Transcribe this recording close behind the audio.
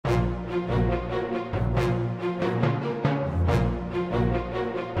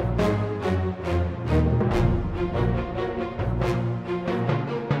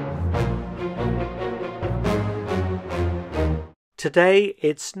Today,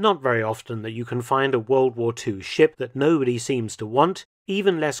 it's not very often that you can find a World War II ship that nobody seems to want,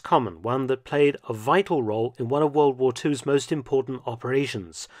 even less common one that played a vital role in one of World War II's most important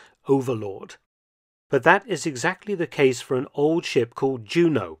operations, Overlord. But that is exactly the case for an old ship called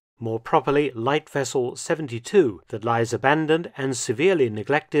Juno, more properly Light Vessel 72, that lies abandoned and severely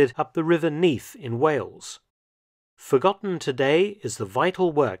neglected up the River Neath in Wales. Forgotten today is the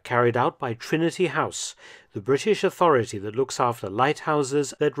vital work carried out by Trinity House, the British authority that looks after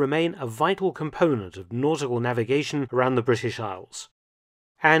lighthouses that remain a vital component of nautical navigation around the British Isles.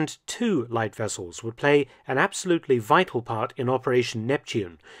 And 2 light vessels would play an absolutely vital part in Operation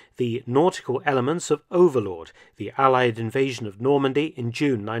Neptune, the nautical elements of Overlord, the Allied invasion of Normandy in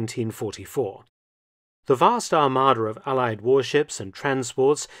June 1944. The vast armada of Allied warships and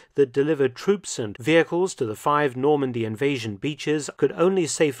transports that delivered troops and vehicles to the 5 Normandy invasion beaches could only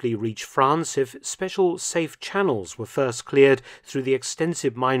safely reach France if special safe channels were first cleared through the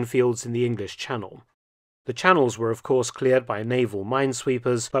extensive minefields in the English Channel. The channels were of course cleared by naval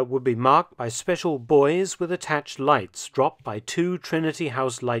minesweepers, but would be marked by special buoys with attached lights dropped by 2 Trinity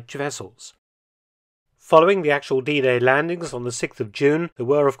House light vessels. Following the actual D-Day landings on the 6th of June, there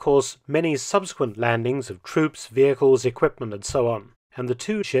were of course many subsequent landings of troops, vehicles, equipment and so on, and the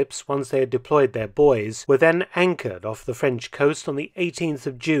 2 ships, once they had deployed their buoys, were then anchored off the French coast on the 18th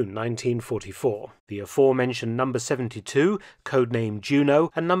of June 1944. The aforementioned number 72, codenamed Juno,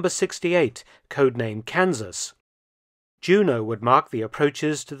 and number 68, codenamed Kansas. Juno would mark the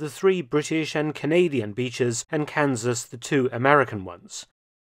approaches to the 3 British and Canadian beaches, and Kansas the 2 American ones.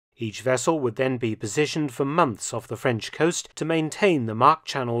 Each vessel would then be positioned for months off the French coast to maintain the marked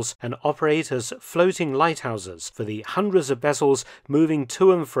channels and operate as floating lighthouses for the hundreds of vessels moving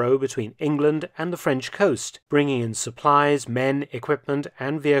to and fro between England and the French coast, bringing in supplies, men, equipment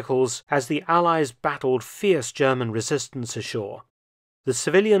and vehicles as the Allies battled fierce German resistance ashore. The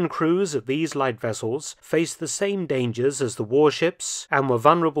civilian crews of these light vessels faced the same dangers as the warships and were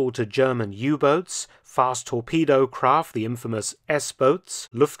vulnerable to German U-boats, fast torpedo craft, the infamous S-boats,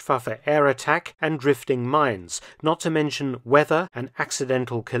 Luftwaffe air attack, and drifting mines, not to mention weather and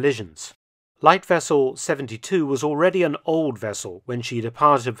accidental collisions. Light Vessel 72 was already an old vessel when she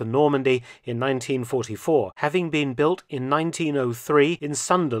departed for Normandy in 1944, having been built in 1903 in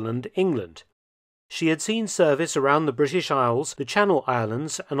Sunderland, England. She had seen service around the British Isles, the Channel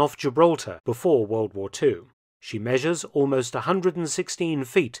Islands and off Gibraltar before World War II. She measures almost 116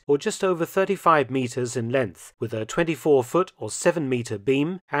 feet, or just over 35 meters in length, with a 24-foot or 7-meter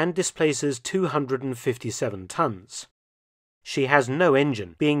beam, and displaces 257 tons. She has no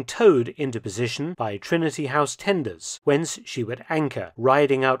engine, being towed into position by Trinity House tenders, whence she would anchor,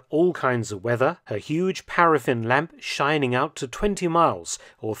 riding out all kinds of weather, her huge paraffin lamp shining out to 20 miles,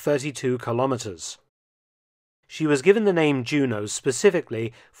 or 32 kilometers. She was given the name Juno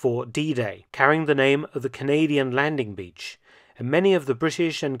specifically for D-Day, carrying the name of the Canadian landing beach, and many of the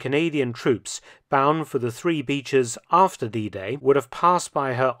British and Canadian troops bound for the 3 beaches after D-Day would have passed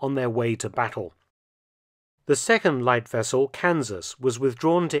by her on their way to battle. The second light vessel, Kansas, was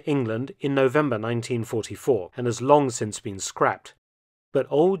withdrawn to England in November 1944 and has long since been scrapped. But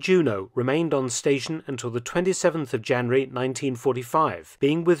old Juno remained on station until the 27th of January 1945,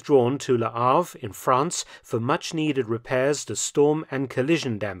 being withdrawn to Le Havre in France for much-needed repairs to storm and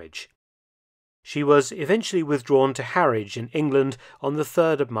collision damage. She was eventually withdrawn to Harwich in England on the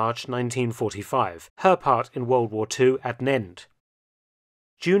 3rd of March 1945, her part in World War II at an end.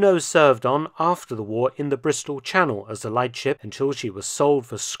 Juno served on after the war in the Bristol Channel as a lightship until she was sold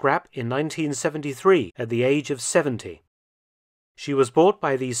for scrap in 1973 at the age of 70. She was bought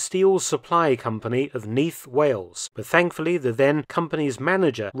by the Steel Supply Company of Neath, Wales, but thankfully the then company's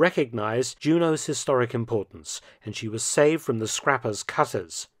manager recognised Juno's historic importance, and she was saved from the scrappers'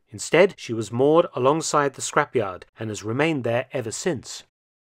 cutters. Instead, she was moored alongside the scrapyard, and has remained there ever since.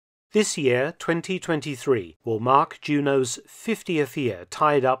 This year, 2023, will mark Juno's 50th year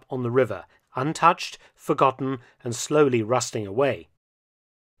tied up on the river, untouched, forgotten, and slowly rusting away.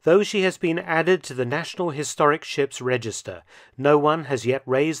 Though she has been added to the National Historic Ships Register, no one has yet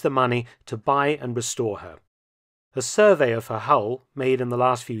raised the money to buy and restore her. A survey of her hull, made in the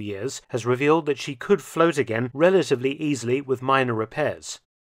last few years, has revealed that she could float again relatively easily with minor repairs.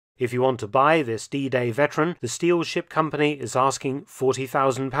 If you want to buy this D-Day veteran, the Steel Ship Company is asking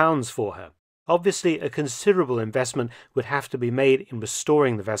 £40,000 for her. Obviously, a considerable investment would have to be made in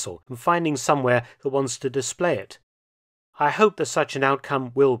restoring the vessel and finding somewhere that wants to display it. I hope that such an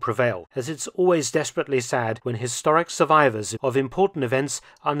outcome will prevail, as it's always desperately sad when historic survivors of important events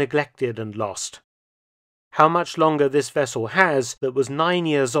are neglected and lost. How much longer this vessel has, that was 9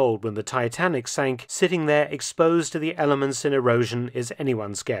 years old when the Titanic sank, sitting there exposed to the elements and erosion, is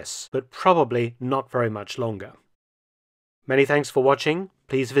anyone's guess, but probably not very much longer. Many thanks for watching.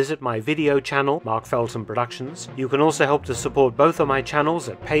 Please visit my video channel, Mark Felton Productions. You can also help to support both of my channels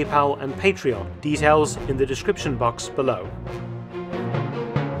at PayPal and Patreon. Details in the description box below.